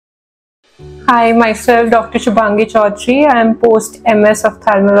Hi, myself Dr. Shubhangi Chaudhary. I am post-MS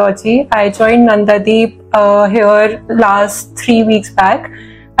Ophthalmology. I joined Nandadeep here last 3 weeks back.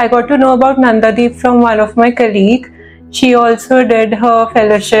 I got to know about Nandadeep from one of my colleagues. She also did her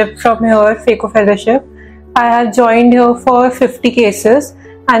fellowship from here, Phaco fellowship. I have joined here for 50 cases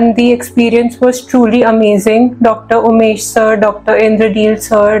and the experience was truly amazing. Dr. Umesh Sir, Dr. Indradeel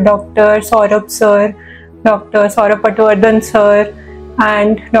Sir, Dr. Sourabh Sir, Dr. Sourabh Patwardhan Sir,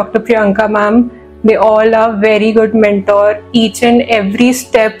 and Dr. Priyanka Ma'am, they all are very good mentor. Each and every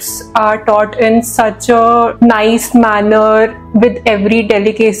steps are taught in such a nice manner with every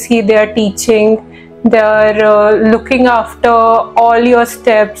delicacy they are teaching. They are looking after all your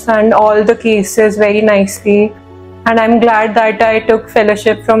steps and all the cases very nicely. And I'm glad that I took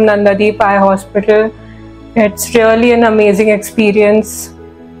fellowship from Nandadeep Eye Hospital. It's really an amazing experience.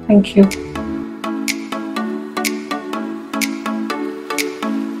 Thank you.